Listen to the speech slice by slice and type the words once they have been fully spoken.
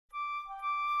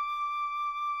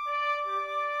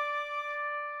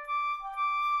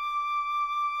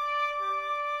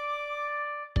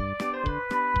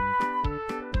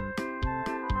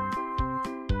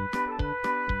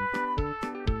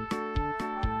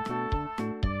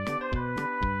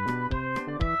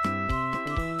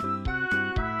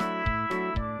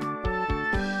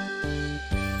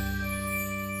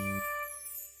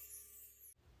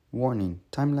Warning,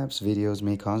 time-lapse videos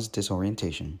may cause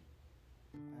disorientation.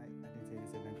 I didn't say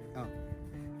this adventure. Oh.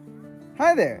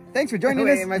 Hi there. Thanks for joining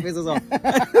us. My face is off.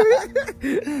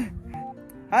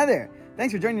 Hi there.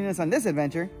 Thanks for joining us on this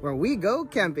adventure Where we go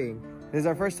camping. This is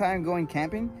our first time going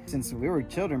camping since we were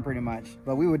children pretty much,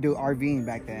 but we would do RVing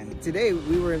back then. Today,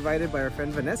 we were invited by our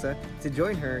friend Vanessa to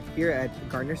join her here at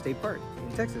Garner State Park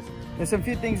in Texas. There's some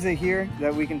few things here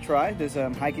that we can try. There's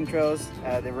hiking trails.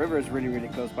 The river is really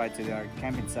close by to our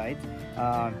camping site.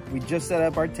 We just set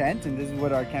up our tent, and this is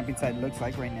what our camping site looks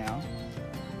like right now.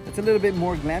 It's a little bit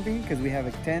more glamping because we have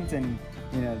a tent and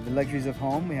the luxuries of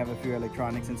home. We have a few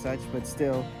electronics and such, but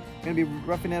still gonna be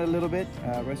roughing it a little bit.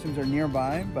 Restrooms are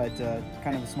nearby, but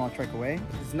kind of a small trek away.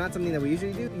 It's not something that we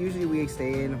usually do. Usually we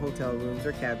stay in hotel rooms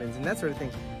or cabins and that sort of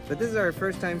thing. But this is our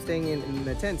first time staying in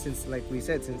a tent since, like he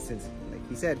said,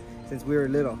 since we were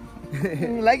little.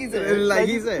 Like he said.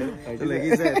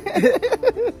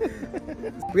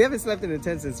 We haven't slept in a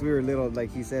tent since we were little,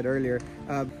 like he said earlier.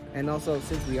 And also,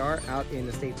 since we are out in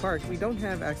the state park, we don't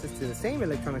have access to the same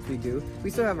electronics we do. We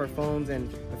still have our phones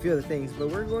and a few other things, but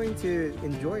we're going to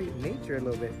enjoy nature a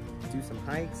little bit. Do some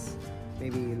hikes,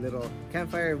 maybe a little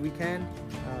campfire if we can,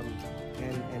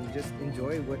 and just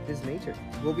enjoy what is nature.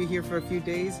 We'll be here for a few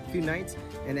days, a few nights,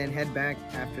 and then head back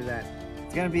after that.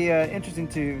 It's going to be interesting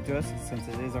to us since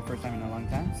it is our first time in a long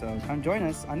time. So come join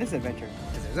us on this adventure.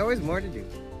 There's always more to do.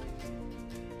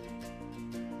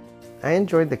 I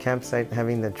enjoyed the campsite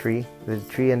having the tree. The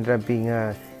tree ended up being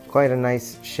quite a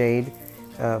nice shade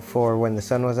for when the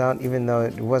sun was out. Even though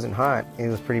it wasn't hot, it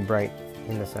was pretty bright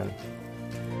in the sun.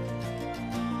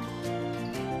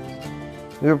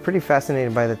 We were pretty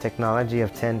fascinated by the technology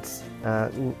of tents.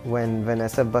 When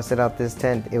Vanessa busted out this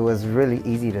tent, it was really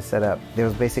easy to set up. There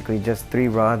was basically just 3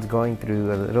 rods going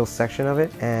through a little section of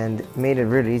it and made it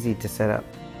really easy to set up.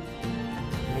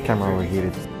 Camera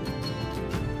overheated.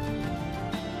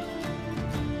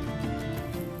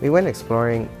 We went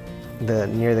exploring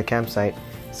near the campsite,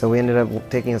 so we ended up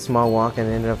taking a small walk and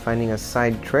ended up finding a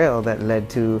side trail that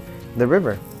led to the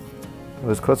river. It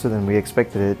was closer than we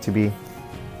expected it to be. It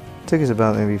took us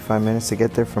about maybe 5 minutes to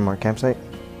get there from our campsite.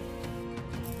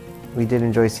 We did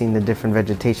enjoy seeing the different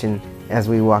vegetation as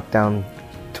we walked down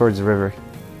towards the river.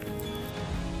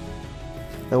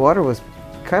 The water was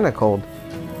kind of cold.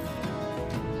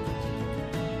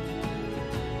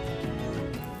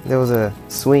 There was a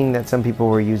swing that some people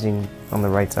were using on the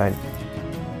right side.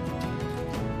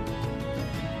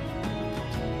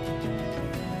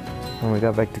 When we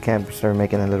got back to camp, we started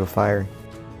making a little fire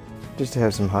just to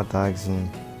have some hot dogs and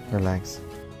relax.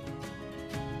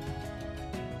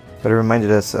 But it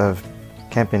reminded us of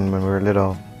camping when we were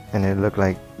little, and it looked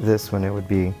like this when it would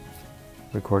be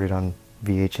recorded on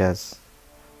VHS.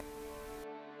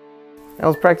 I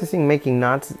was practicing making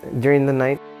knots during the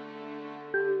night.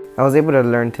 I was able to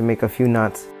learn to make a few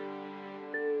knots,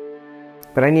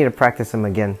 but I need to practice them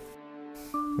again.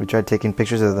 We tried taking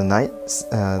pictures of the night,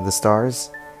 the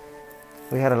stars.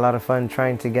 We had a lot of fun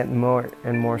trying to get more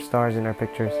and more stars in our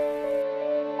pictures.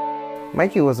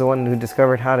 Mikey was the one who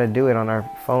discovered how to do it on our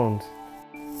phones.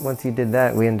 Once he did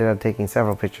that, we ended up taking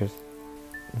several pictures.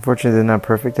 Unfortunately, they're not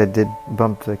perfect. I did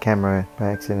bump the camera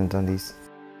by accident on these.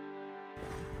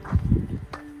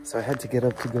 So I had to get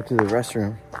up to go to the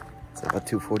restroom. It's about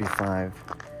 2:45.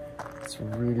 It's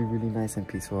really nice and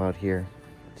peaceful out here.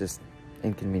 Just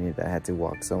inconvenient that I had to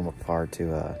walk so far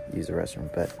to use the restroom,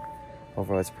 but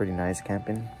overall it's pretty nice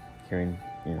camping, hearing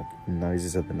the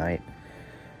noises of the night.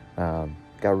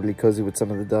 Got really cozy with some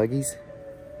of the doggies.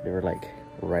 They were like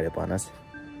right up on us.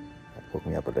 That woke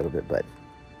me up a little bit, but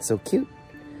so cute.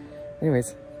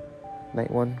 Anyways, night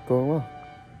 1 going well.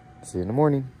 See you in the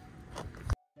morning.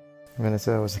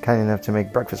 Vanessa was kind enough to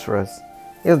make breakfast for us.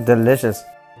 It was delicious.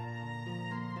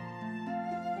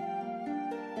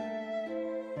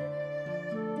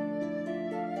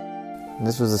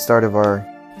 This was the start of our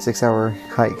 6-hour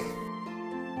hike.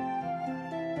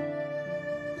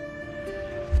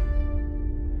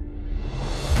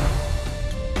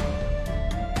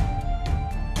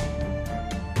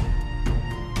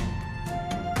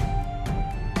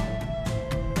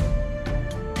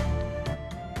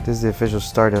 This is the official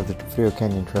start of the Frio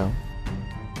Canyon Trail.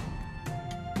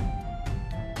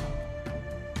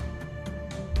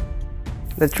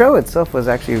 The trail itself was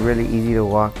actually really easy to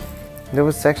walk. There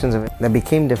was sections of it that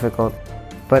became difficult,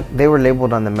 but they were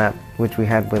labeled on the map, which we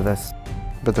had with us.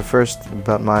 But the first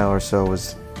about mile or so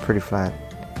was pretty flat.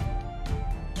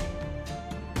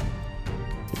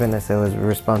 Vanessa was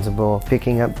responsible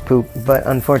picking up poop, but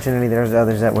unfortunately there was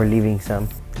others that were leaving some.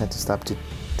 Had to stop to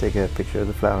take a picture of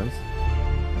the flowers.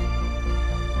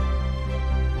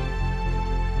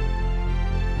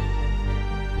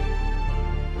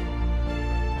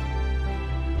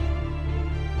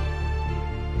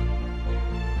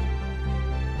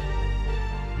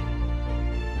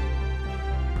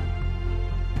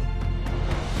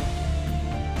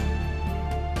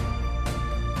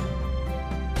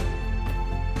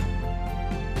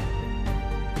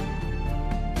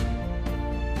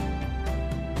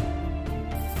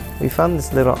 We found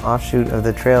this little offshoot of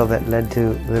the trail that led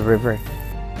to the river.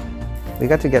 We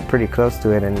got to get pretty close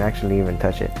to it and actually even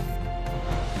touch it.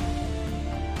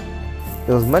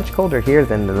 It was much colder here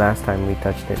than the last time we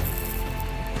touched it.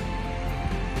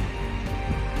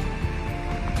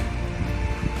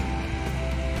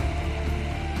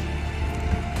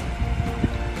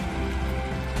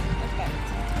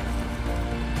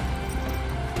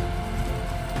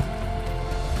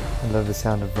 I love the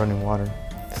sound of running water.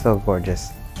 So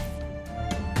gorgeous.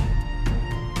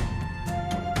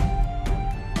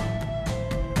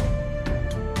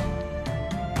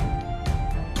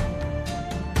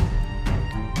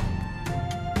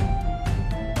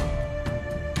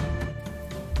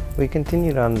 We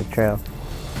continued on the trail.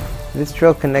 This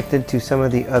trail connected to some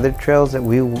of the other trails that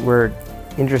we were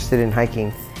interested in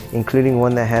hiking, including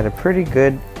one that had a pretty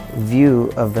good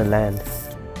view of the land.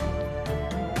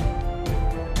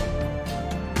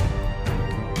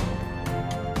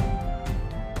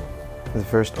 The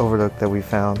first overlook that we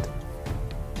found.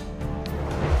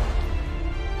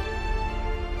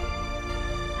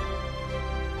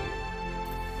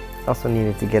 Also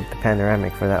needed to get the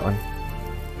panoramic for that one.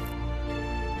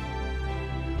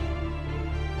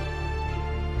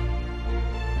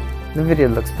 The video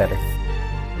looks better.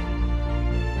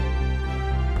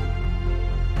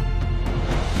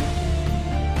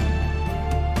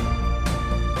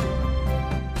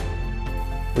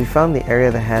 We found the area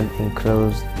that had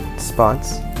enclosed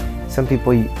spots. Some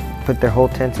people put their whole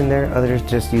tent in there, others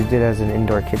just used it as an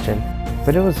indoor kitchen.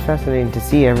 But it was fascinating to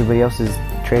see everybody else's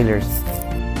trailers.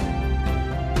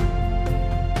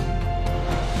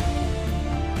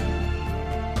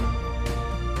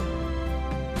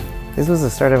 This was the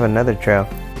start of another trail.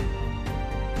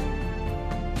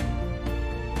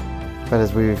 But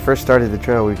as we first started the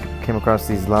trail, we came across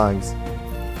these logs.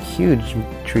 Huge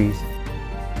trees.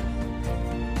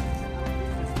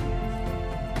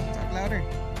 Talk louder.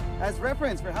 As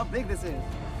reference for how big this is.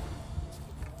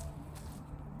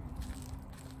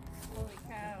 Holy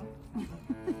cow.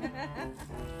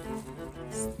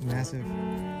 It's massive.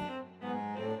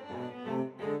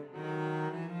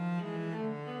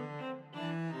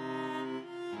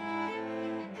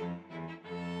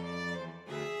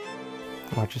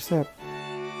 Watch your step.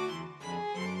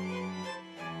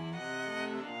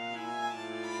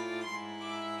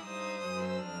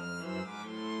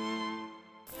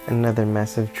 Another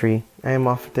massive tree. I am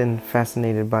often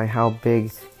fascinated by how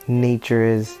big nature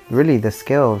is, really the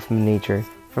scale of nature,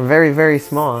 from very, very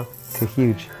small to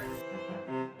huge.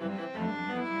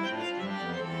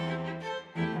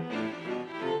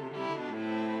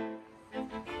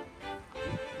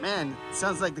 Man, it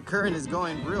sounds like the current is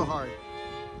going real hard.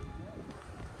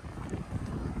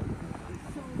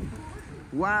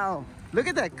 Wow, look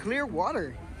at that clear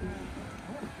water.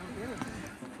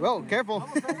 Whoa, careful.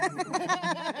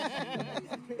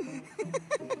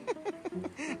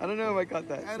 I don't know if I caught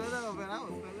that. I don't know, but I was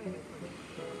feeling it.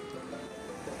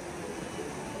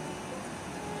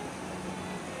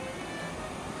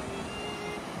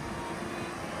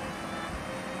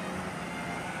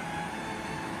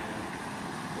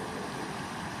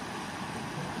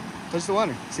 Touch the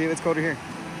water. See if it's colder here.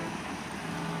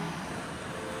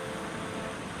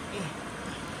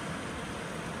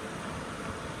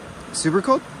 Super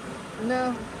cold?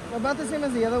 No, about the same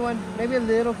as the other one. Maybe a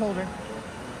little colder.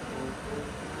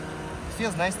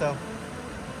 Feels nice though.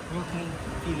 Real clean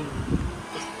feeling.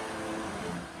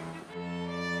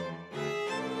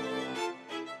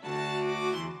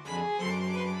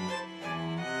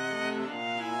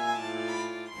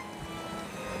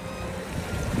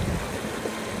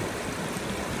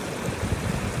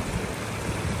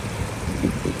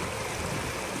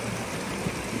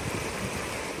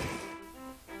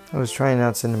 I was trying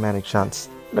out cinematic shots.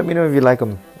 Let me know if you like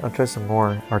them. I'll try some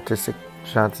more artistic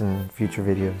shots in future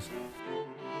videos.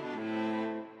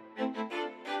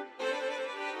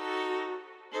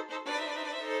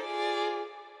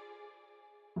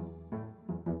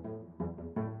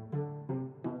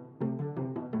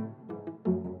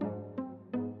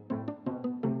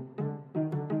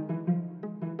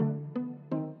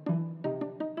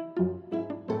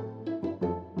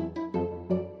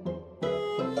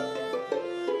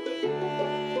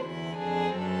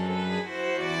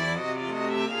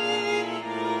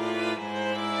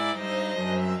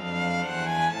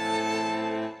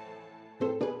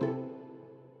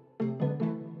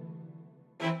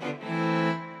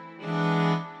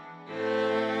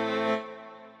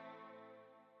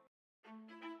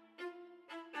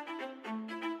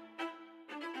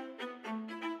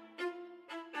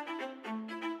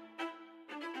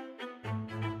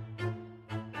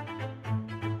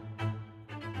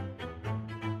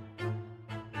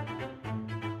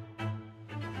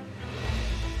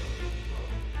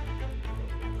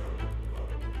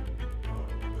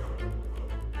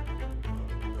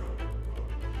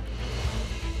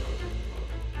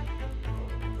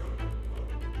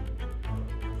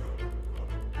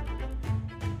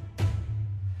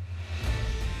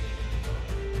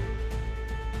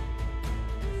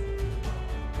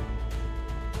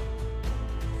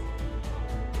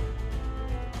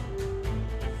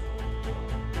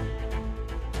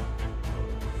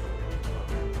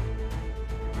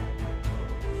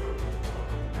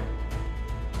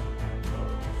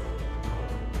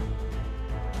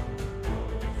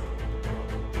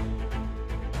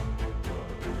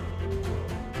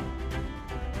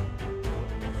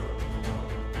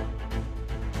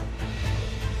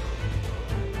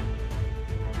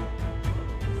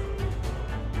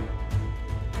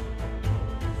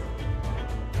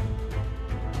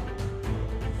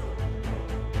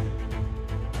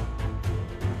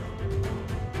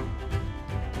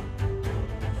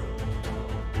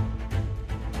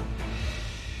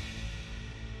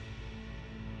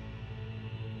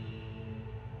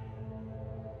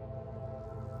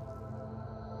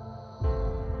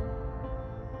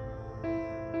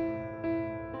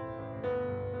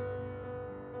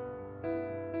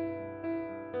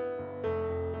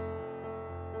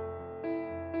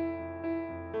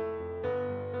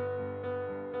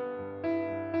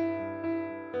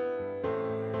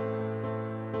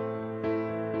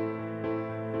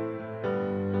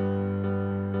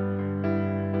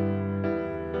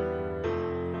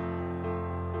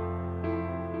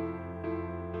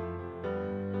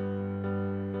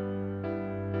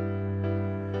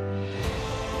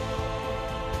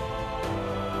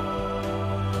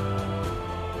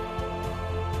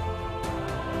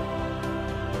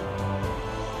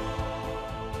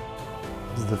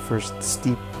 This is the first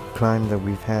steep climb that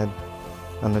we've had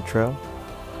on the trail.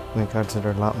 We encountered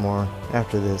a lot more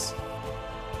after this.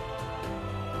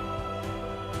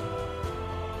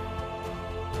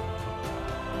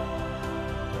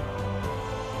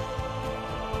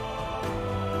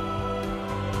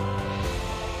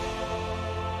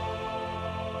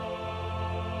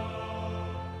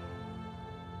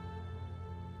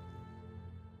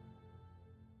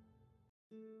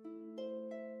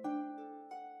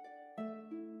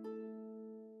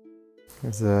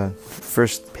 It's the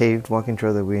first paved walking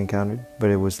trail that we encountered,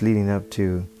 but it was leading up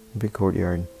to a big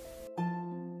courtyard.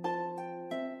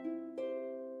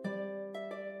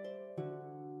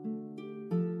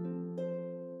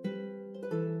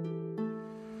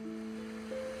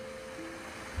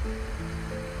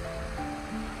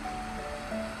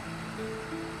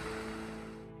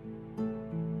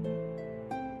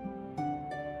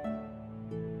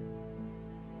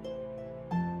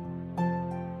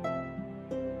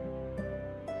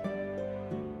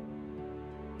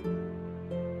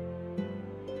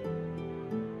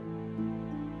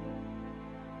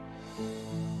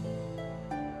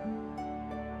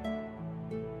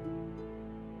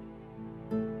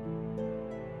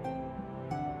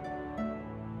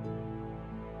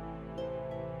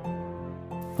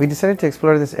 We decided to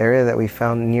explore this area that we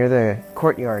found near the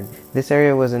courtyard. This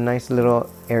area was a nice little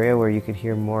area where you could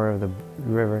hear more of the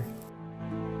river.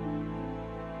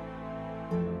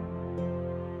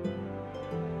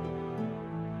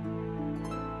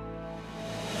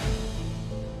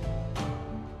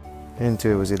 Into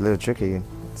it was a little tricky,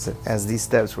 so as these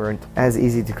steps weren't as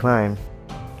easy to climb,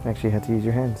 you actually had to use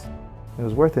your hands. It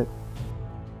was worth it.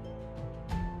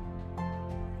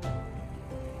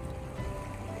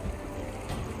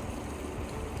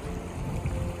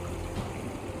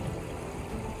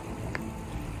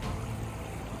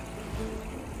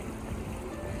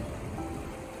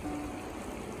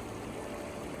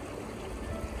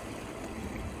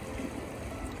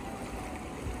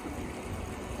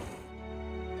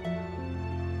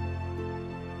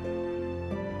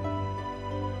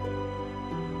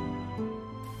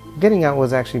 Getting out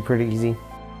was actually pretty easy.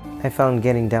 I found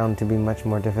getting down to be much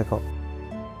more difficult.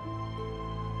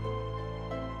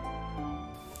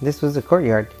 This was the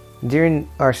courtyard. During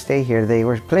our stay here, they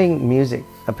were playing music.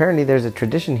 Apparently there's a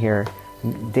tradition here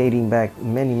dating back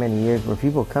many, many years where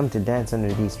people come to dance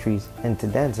under these trees and to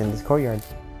dance in this courtyard.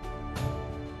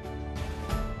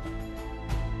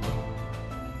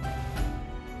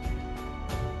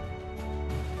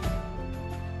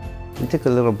 We took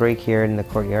a little break here in the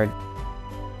courtyard.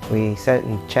 We sat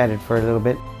and chatted for a little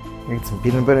bit. Ate some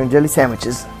peanut butter and jelly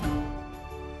sandwiches.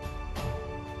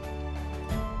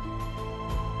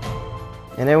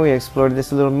 And then we explored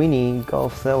this little mini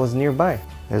golf that was nearby.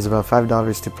 It was about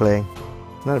 $5 to play.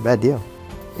 Not a bad deal.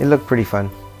 It looked pretty fun.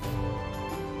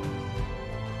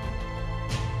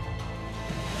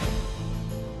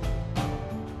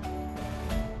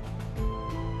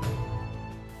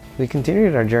 We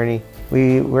continued our journey.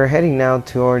 We were heading now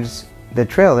towards the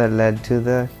trail that led to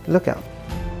the lookout.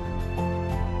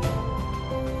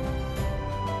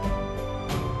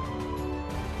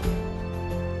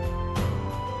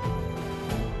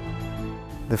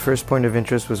 The first point of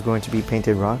interest was going to be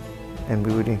painted rock, and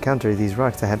we would encounter these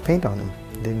rocks that had paint on them,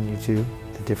 leading you to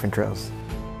the different trails.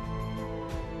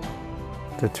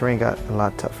 The terrain got a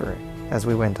lot tougher as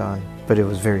we went on, but it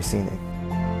was very scenic.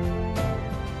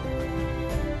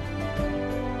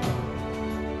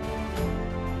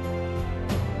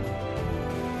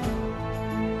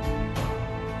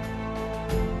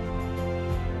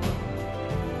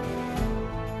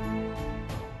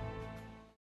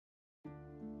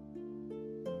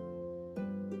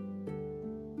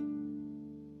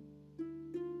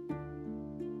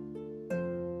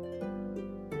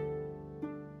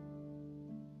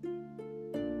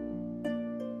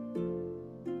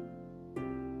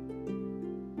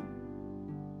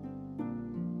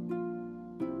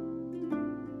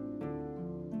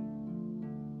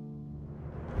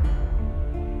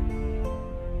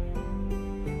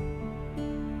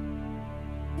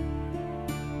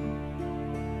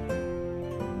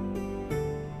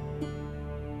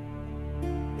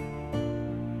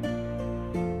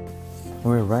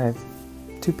 We arrived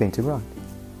to Painted Rock,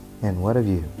 and what a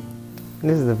view.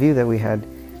 This is the view that we had.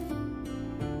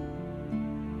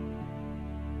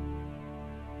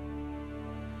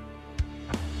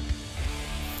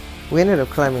 We ended up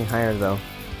climbing higher though.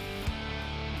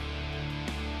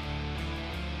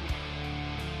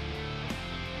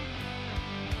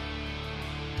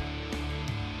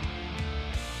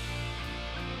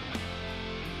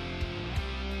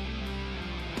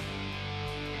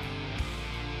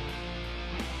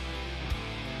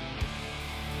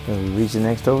 When we reach the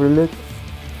next overlook,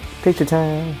 picture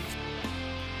time.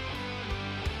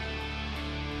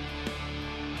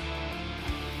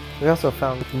 We also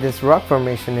found this rock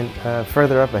formation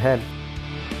further up ahead.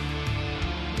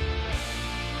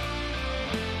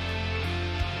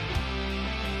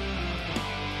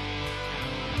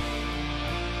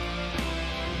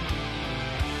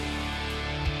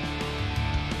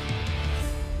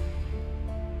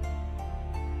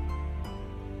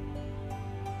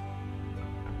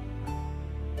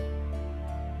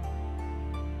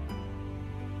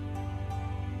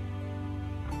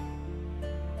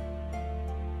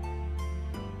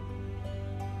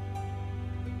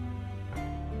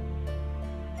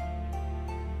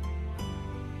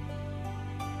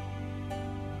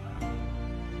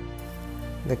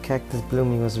 The cactus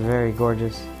blooming was very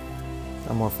gorgeous. A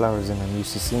lot more flowers than I'm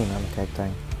used to seeing on cacti.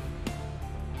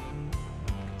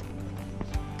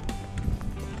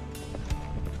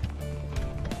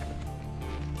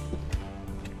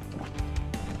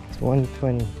 It's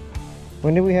 1:20.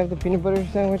 When did we have the peanut butter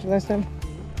sandwich last time?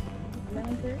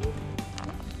 11:30?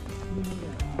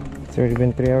 It's already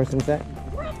been 3 hours since that.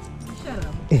 What? Shut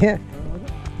up. Yeah.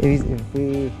 If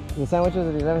the sandwich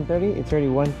was at 11:30, it's already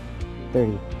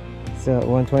 1:30. So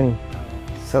 1:20.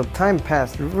 So time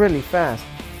passed really fast.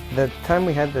 The time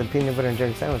we had the peanut butter and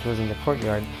jelly sandwich was in the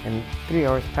courtyard, and 3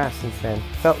 hours passed since then.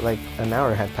 Felt like an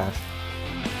hour had passed.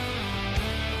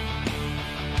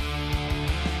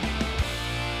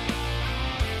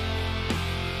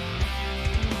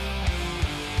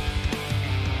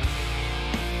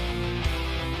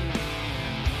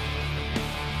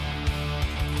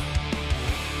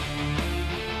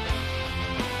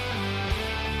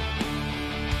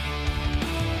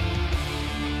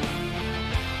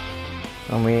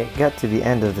 When we got to the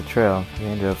end of the trail, we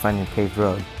ended up finding a paved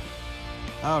road.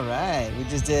 All right, we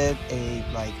just did a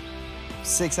like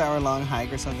 6 hour long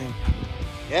hike or something.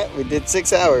 Yeah, we did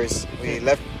 6 hours. We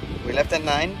left at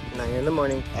 9 in the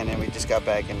morning. and then we just got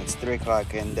back and it's 3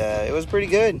 o'clock and it was pretty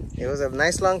good. It was a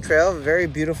nice long trail, very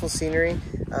beautiful scenery.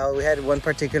 We had one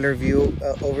particular view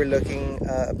overlooking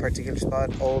a particular spot,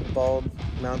 Old Bald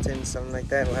Mountain, something like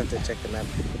that. We'll have to check the map,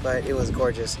 but it was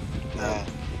gorgeous. Yeah.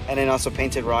 And then also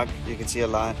Painted Rock, you can see a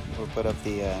lot. We'll put up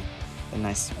the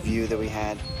nice view that we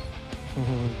had.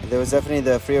 There was definitely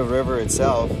the Frio River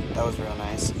itself. That was real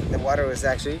nice. The water was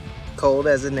actually cold,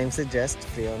 as the name suggests.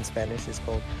 Frio in Spanish is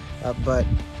cold. But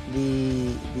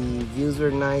the views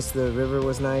were nice, the river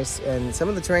was nice, and some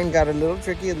of the terrain got a little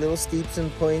tricky, a little steep some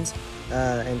points,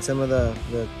 and some of the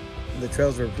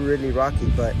trails were really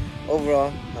rocky. But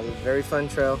overall, a very fun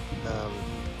trail.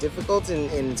 Difficult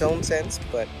in its own sense,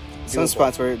 but some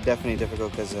spots were definitely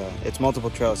difficult because it's multiple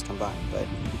trails combined. But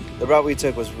the route we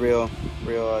took was real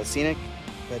scenic.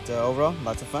 But overall,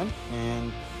 lots of fun.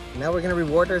 And now we're gonna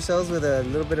reward ourselves with a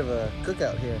little bit of a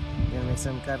cookout here. We're gonna make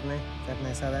some carne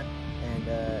asada, and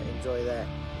enjoy that.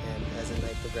 And as the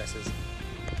night progresses.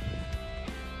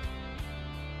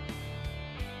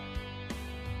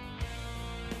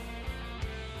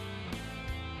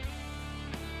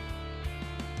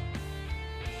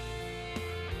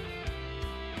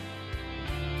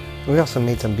 We also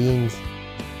made some beans.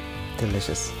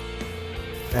 Delicious.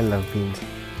 I love beans.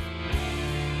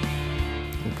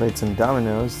 We played some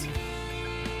dominoes.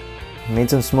 Made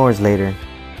some s'mores later,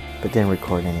 but didn't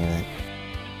record any of that.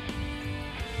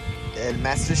 El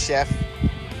Master Chef.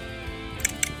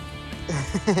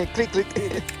 Click,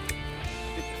 click.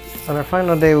 On our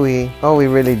final day, all we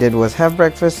really did was have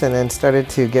breakfast and then started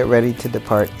to get ready to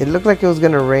depart. It looked like it was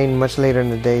going to rain much later in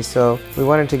the day, so we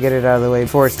wanted to get it out of the way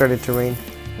before it started to rain.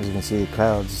 As you can see, the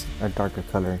clouds are darker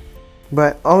color.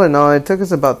 But all in all, it took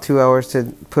us about 2 hours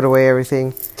to put away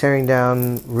everything, tearing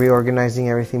down, reorganizing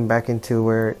everything back into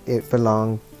where it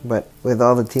belonged. But with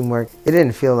all the teamwork, it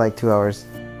didn't feel like 2 hours.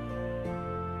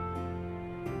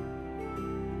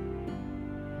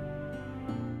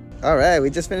 all right, we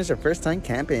just finished our first time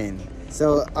camping.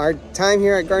 So our time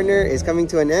here at Garner is coming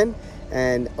to an end,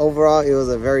 and overall it was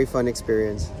a very fun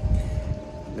experience.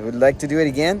 We'd like to do it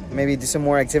again, maybe do some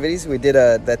more activities. We did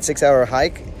that 6 hour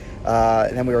hike,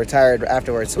 and then we were tired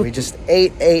afterwards, so we just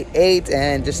ate,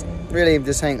 and just really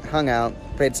just hung out,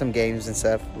 played some games and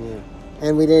stuff. Yeah.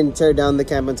 And we didn't tear down the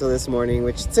camp until this morning,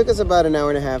 which took us about an hour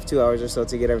and a half, 2 hours or so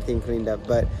to get everything cleaned up.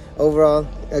 But overall,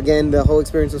 again, the whole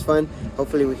experience was fun.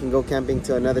 Hopefully we can go camping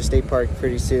to another state park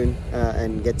pretty soon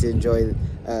and get to enjoy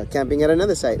camping at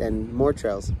another site and more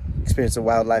trails. Experience the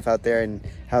wildlife out there and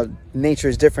how nature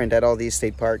is different at all these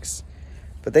state parks.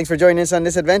 But thanks for joining us on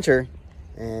this adventure.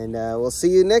 And we'll see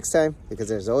you next time, because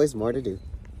there's always more to do.